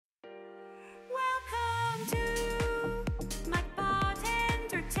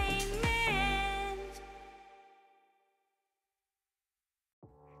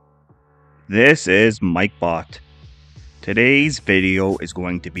This is MikeBot. Today's video is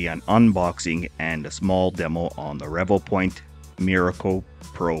going to be an unboxing and a small demo on the Revopoint Miraco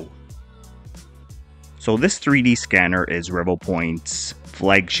Pro. So this 3D scanner is Revopoint's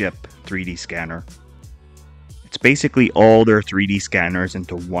flagship 3D scanner. It's basically all their 3D scanners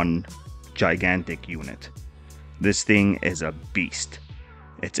into one gigantic unit. This thing is a beast.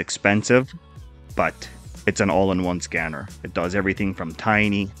 It's expensive, but it's an all-in-one scanner. It does everything from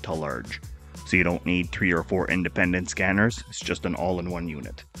tiny to large. So you don't need 3 or 4 independent scanners. It's just an all-in-one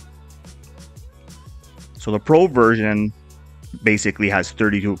unit. So the Pro version basically has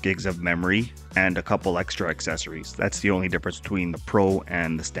 32 gigs of memory and a couple extra accessories. That's the only difference between the Pro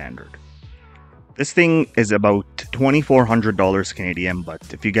and the standard. This thing is about $2,400 Canadian,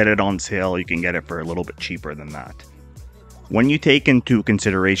 but if you get it on sale, you can get it for a little bit cheaper than that. When you take into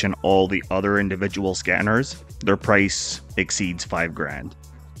consideration all the other individual scanners, their price exceeds $5,000.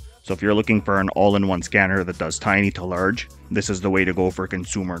 So if you're looking for an all-in-one scanner that does tiny to large, this is the way to go for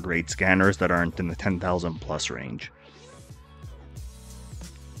consumer-grade scanners that aren't in the 10,000 plus range.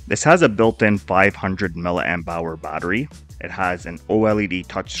 This has a built-in 500 mAh battery. It has an OLED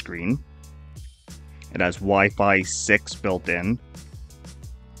touchscreen. It has Wi-Fi 6 built in,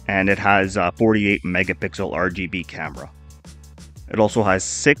 and it has a 48 megapixel RGB camera. It also has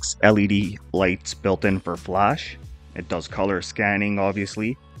 6 LED lights built in for flash. It does color scanning,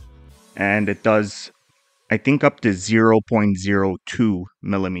 obviously. And it does, I think, up to 0.02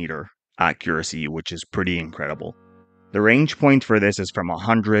 millimeter accuracy, which is pretty incredible. The range point for this is from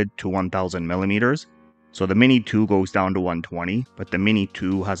 100 to 1000 millimeters. So the Mini 2 goes down to 120, but the Mini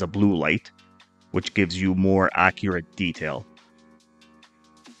 2 has a blue light, which gives you more accurate detail.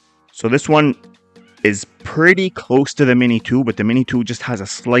 So this one is pretty close to the Mini 2, but the Mini 2 just has a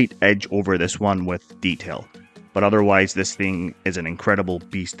slight edge over this one with detail. But otherwise, this thing is an incredible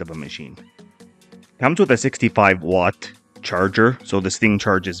beast of a machine. It comes with a 65 watt charger, so this thing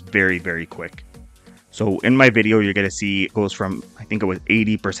charges very, very quick. So in my video, you're going to see it goes from, I think it was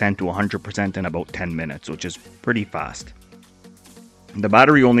 80% to 100% in about 10 minutes, which is pretty fast. The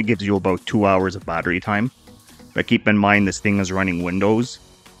battery only gives you about 2 hours of battery time, but keep in mind this thing is running Windows,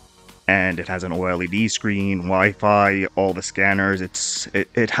 and it has an OLED screen, Wi-Fi, all the scanners.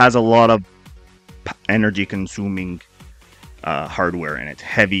 It has a lot of energy consuming hardware in it,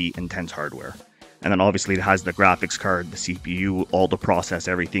 heavy, intense hardware. And then obviously it has the graphics card, the CPU, all to process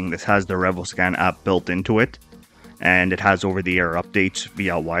everything. This has the RevoScan app built into it, and it has over-the-air updates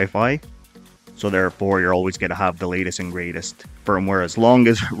via Wi-Fi. So therefore, you're always going to have the latest and greatest firmware as long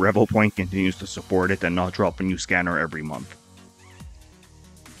as Revopoint continues to support it and not drop a new scanner every month.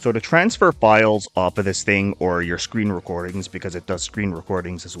 So to transfer files off of this thing or your screen recordings, because it does screen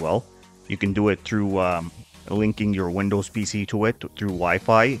recordings as well, you can do it through linking your Windows PC to it through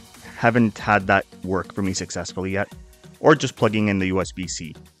Wi-Fi. Haven't had that work for me successfully yet. Or just plugging in the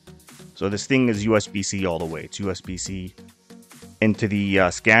USB-C. So this thing is USB-C all the way. It's USB-C into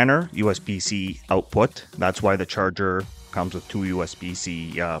the scanner, USB-C output. That's why the charger comes with 2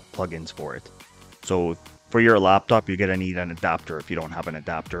 USB-C plugins for it. So for your laptop, you're going to need an adapter if you don't have an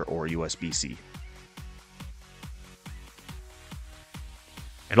adapter or USB-C.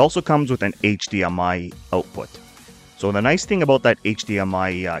 It also comes with an HDMI output. So the nice thing about that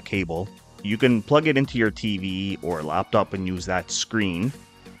HDMI cable, you can plug it into your TV or laptop and use that screen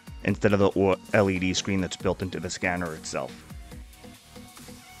instead of the LED screen that's built into the scanner itself.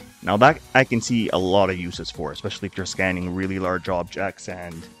 Now that I can see a lot of uses for, especially if you're scanning really large objects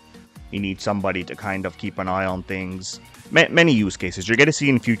and you need somebody to kind of keep an eye on things. Many use cases. You're going to see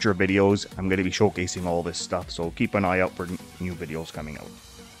in future videos, I'm going to be showcasing all this stuff, so keep an eye out for new videos coming out.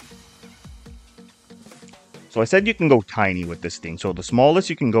 So I said you can go tiny with this thing. So the smallest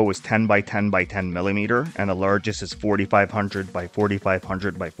you can go is 10 by 10 by 10 millimeter, and the largest is 4500 by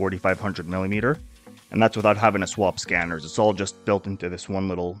 4500 by 4500 millimeter. And that's without having to swap scanners. It's all just built into this one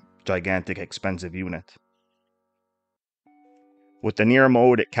little gigantic expensive unit. With the near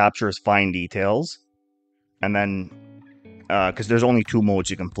mode, it captures fine details. And then, because there's only 2 modes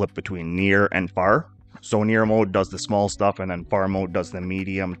you can flip between, near and far. So near mode does the small stuff, and then far mode does the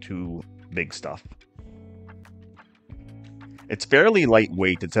medium to big stuff. It's fairly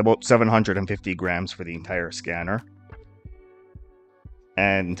lightweight. It's about 750 grams for the entire scanner.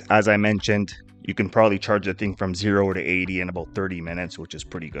 And as I mentioned, you can probably charge the thing from 0 to 80 in about 30 minutes, which is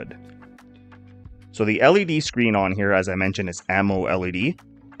pretty good. So the LED screen on here, as I mentioned, is AMO LED.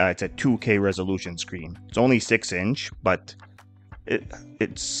 It's a 2K resolution screen. It's only 6-inch, but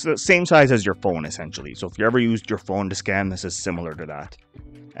it's the same size as your phone, essentially. So if you ever used your phone to scan, this is similar to that.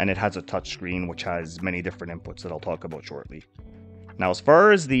 And it has a touch screen, which has many different inputs that I'll talk about shortly. Now, as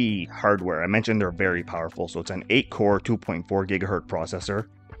far as the hardware, I mentioned they're very powerful. So it's an 8-core, 2.4 gigahertz processor,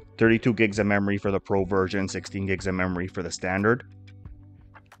 32 gigs of memory for the Pro version, 16 gigs of memory for the standard.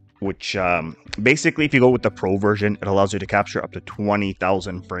 Which basically, if you go with the Pro version, it allows you to capture up to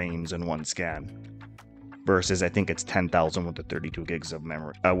 20,000 frames in one scan. Versus, I think it's 10,000 with the 32 gigs of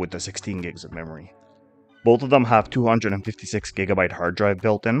memory, with the 16 gigs of memory. Both of them have 256 gigabyte hard drive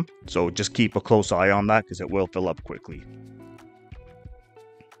built in, so just keep a close eye on that because it will fill up quickly.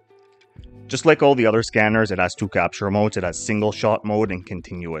 Just like all the other scanners, it has two capture modes. It has single shot mode and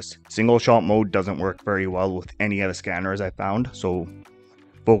continuous. Single shot mode doesn't work very well with any of the scanners I found, so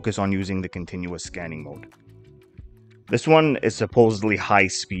focus on using the continuous scanning mode. This one is supposedly high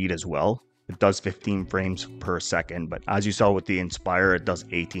speed as well. It does 15 frames per second, but as you saw with the Inspire, it does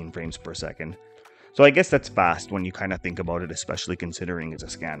 18 frames per second. So I guess that's fast when you kind of think about it, especially considering it's a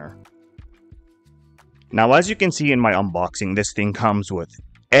scanner. Now, as you can see in my unboxing, this thing comes with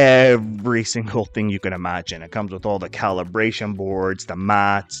every single thing you can imagine. It comes with all the calibration boards, the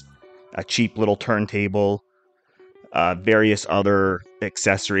mats, a cheap little turntable, various other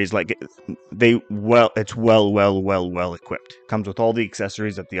accessories. Like it's well equipped. It comes with all the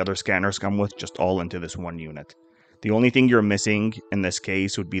accessories that the other scanners come with, just all into this one unit. The only thing you're missing in this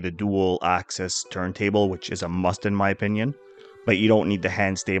case would be the dual axis turntable, which is a must in my opinion. But you don't need the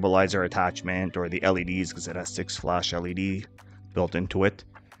hand stabilizer attachment or the LEDs because it has 6 flash LED built into it.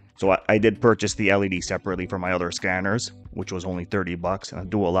 So I did purchase the LED separately for my other scanners, which was only $30, and a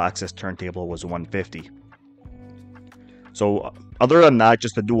dual axis turntable was $150. So other than that,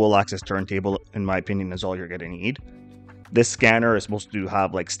 just the dual axis turntable, in my opinion, is all you're gonna need. This scanner is supposed to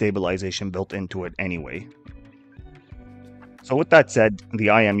have like stabilization built into it anyway. So with that said, the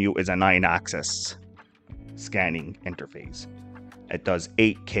IMU is a 9-axis scanning interface. It does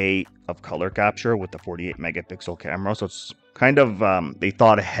 8K of color capture with the 48 megapixel camera, so it's kind of, they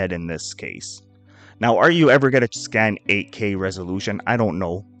thought ahead in this case. Now, are you ever going to scan 8K resolution? I don't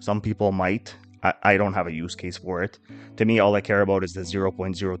know. Some people might. I don't have a use case for it. To me, all I care about is the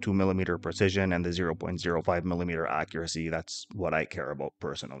 0.02 millimeter precision and the 0.05 millimeter accuracy. That's what I care about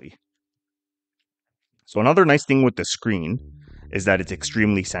personally. So another nice thing with the screen is that it's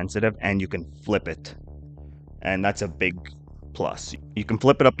extremely sensitive and you can flip it. And that's a big plus. You can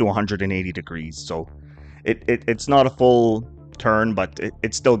flip it up to 180 degrees. So it's not a full turn, but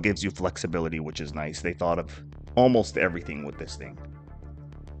it still gives you flexibility, which is nice. They thought of almost everything with this thing.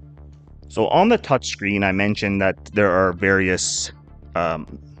 So on the touch screen, I mentioned that there are various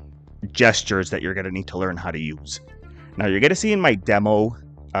gestures that you're going to need to learn how to use. Now you're going to see in my demo,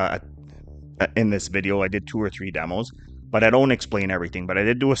 in this video, I did 2 or 3 demos, but I don't explain everything. But I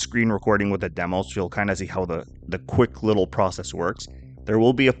did do a screen recording with the demo, so you'll kind of see how the quick little process works. There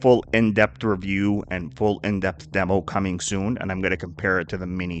will be a full in-depth review and full in-depth demo coming soon, and I'm going to compare it to the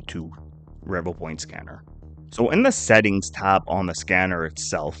Mini 2 Revopoint scanner. So in the settings tab on the scanner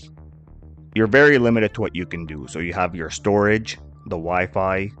itself, you're very limited to what you can do. So you have your storage, the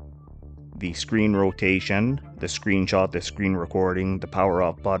Wi-Fi, the screen rotation, the screenshot, the screen recording, the power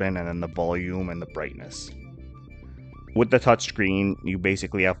off button, and then the volume and the brightness. With the touchscreen, you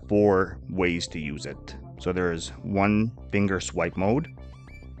basically have 4 ways to use it. So there's 1 finger swipe mode,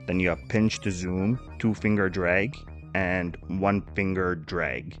 then you have pinch to zoom, 2 finger drag, and 1 finger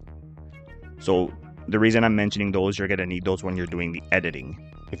drag. So the reason I'm mentioning those, you're gonna need those when you're doing the editing.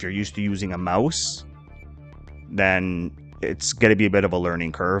 If you're used to using a mouse, then it's going to be a bit of a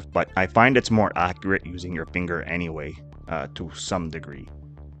learning curve, but I find it's more accurate using your finger anyway, to some degree.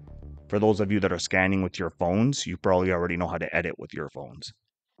 For those of you that are scanning with your phones, you probably already know how to edit with your phones.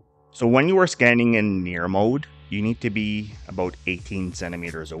 So when you are scanning in near mode, you need to be about 18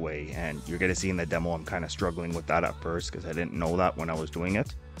 centimeters away, and you're going to see in the demo I'm kind of struggling with that at first because I didn't know that when I was doing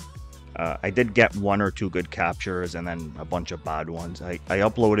it. I did get 1 or 2 good captures and then a bunch of bad ones. I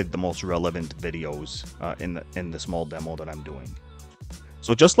uploaded the most relevant videos in the small demo that I'm doing.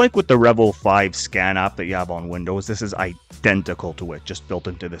 So just like with the Revo 5 scan app that you have on Windows, this is identical to it, just built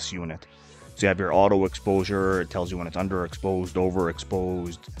into this unit. So you have your auto exposure, it tells you when it's underexposed,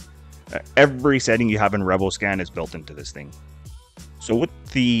 overexposed. Every setting you have in RevoScan is built into this thing. So with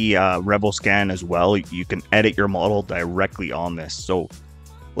the RevoScan as well, you can edit your model directly on this. So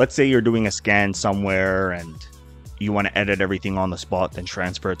let's say you're doing a scan somewhere and you want to edit everything on the spot, then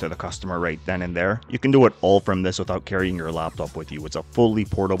transfer it to the customer right then and there. You can do it all from this without carrying your laptop with you. It's a fully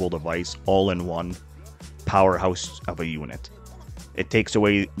portable device, all-in-one powerhouse of a unit. It takes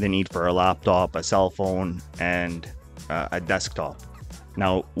away the need for a laptop, a cell phone, and a desktop.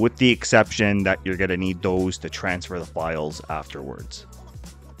 Now, with the exception that you're going to need those to transfer the files afterwards.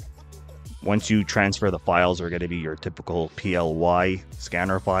 Once you transfer the files, they're going to be your typical PLY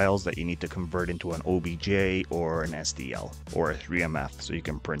scanner files that you need to convert into an OBJ or an STL or a 3MF so you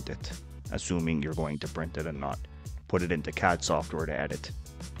can print it, assuming you're going to print it and not put it into CAD software to edit.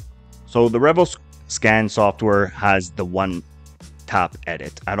 So the RevoScan software has the one-tap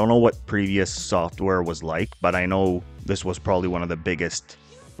edit. I don't know what previous software was like, but I know this was probably one of the biggest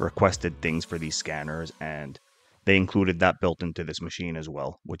requested things for these scanners, and they included that built into this machine as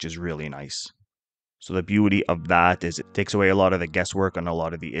well, which is really nice. So the beauty of that is it takes away a lot of the guesswork and a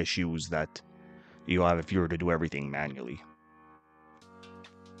lot of the issues that you have if you were to do everything manually.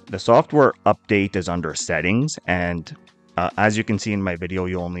 The software update is under settings, and as you can see in my video,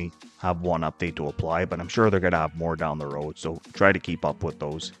 you only have one update to apply, but I'm sure they're going to have more down the road, so try to keep up with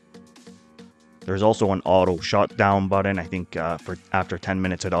those. There's also an auto shutdown button. I think for after 10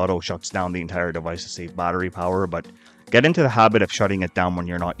 minutes it auto shuts down the entire device to save battery power, but get into the habit of shutting it down when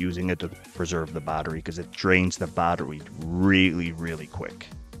you're not using it to preserve the battery, because it drains the battery really quick.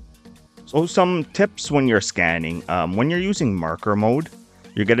 So some tips when you're scanning. When you're using marker mode,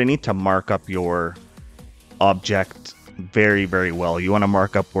 you're going to need to mark up your object very well. You want to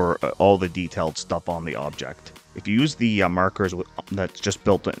mark up all the detailed stuff on the object. If you use the markers that's just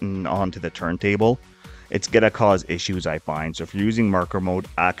built in onto the turntable, it's going to cause issues, I find. So if you're using marker mode,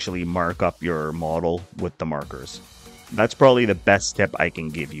 actually mark up your model with the markers. That's probably the best tip I can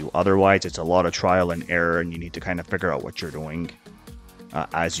give you. Otherwise, it's a lot of trial and error, and you need to kind of figure out what you're doing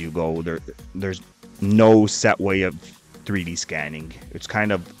as you go. There's no set way of 3D scanning. It's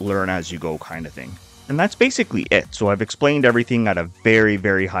kind of learn as you go kind of thing. And that's basically it. So I've explained everything at a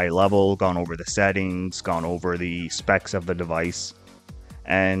very high level, gone over the settings, gone over the specs of the device,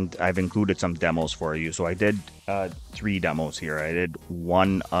 and I've included some demos for you. So I did 3 demos here. I did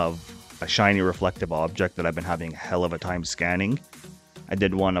one of a shiny reflective object that I've been having a hell of a time scanning. I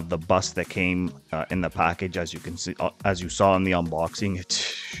did one of the bust that came in the package. As you can see, as you saw in the unboxing,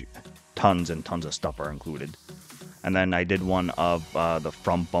 it's tons and tons of stuff are included. And then I did one of the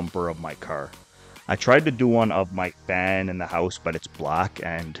front bumper of my car. I tried to do one of my fan in the house, but it's black,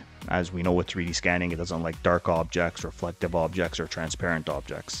 and as we know with 3D scanning, it doesn't like dark objects, reflective objects, or transparent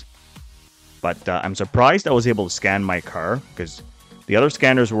objects. But I'm surprised I was able to scan my car, because the other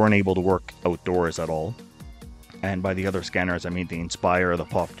scanners weren't able to work outdoors at all. And by the other scanners, I mean the Inspire, the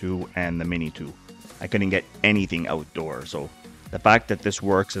Pop 2, and the Mini 2. I couldn't get anything outdoor, so the fact that this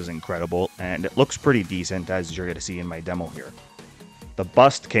works is incredible, and it looks pretty decent, as you're going to see in my demo here. The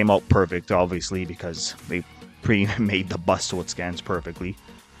bust came out perfect, obviously, because they pre-made the bust so it scans perfectly.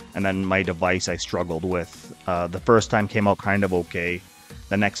 And then my device I struggled with. The first time came out kind of okay.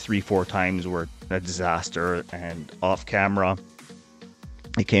 The next 3-4 times were a disaster, and off camera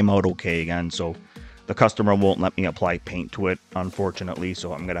it came out okay again. So the customer won't let me apply paint to it, unfortunately,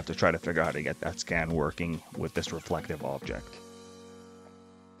 so I'm gonna have to try to figure out how to get that scan working with this reflective object.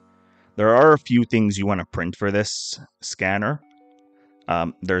 There are a few things you want to print for this scanner.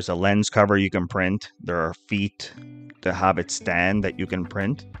 There's a lens cover you can print. There are feet to have it stand that you can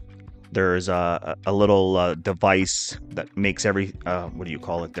print. There's a little device that makes every what do you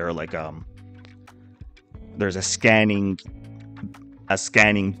call it there, like there's a scanning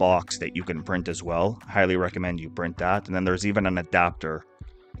box that you can print as well. Highly recommend you print that. And then there's even an adapter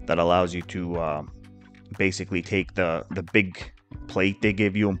that allows you to basically take the big plate they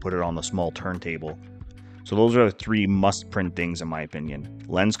give you and put it on the small turntable. So those are the 3 must-print things in my opinion.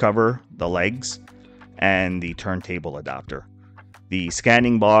 Lens cover, the legs, and the turntable adapter. The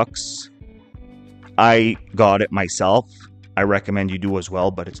scanning box, I got it myself. I recommend you do as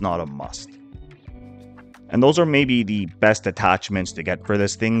well, but it's not a must. And those are maybe the best attachments to get for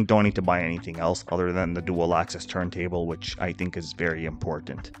this thing. Don't need to buy anything else other than the dual-axis turntable, which I think is very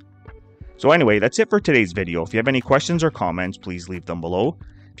important. So anyway, that's it for today's video. If you have any questions or comments, please leave them below.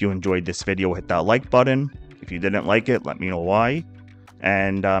 If you enjoyed this video, hit that like button. If you didn't like it, let me know why.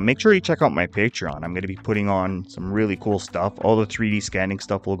 And make sure you check out my Patreon. I'm going to be putting on some really cool stuff. All the 3D scanning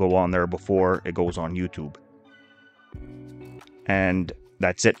stuff will go on there before it goes on YouTube. And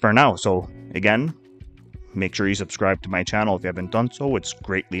that's it for now. So again, make sure you subscribe to my channel if you haven't done so. It's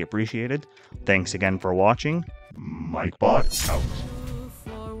greatly appreciated. Thanks again for watching. MikeBot out.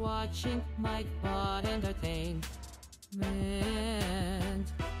 For watching MikeBot Entertainment.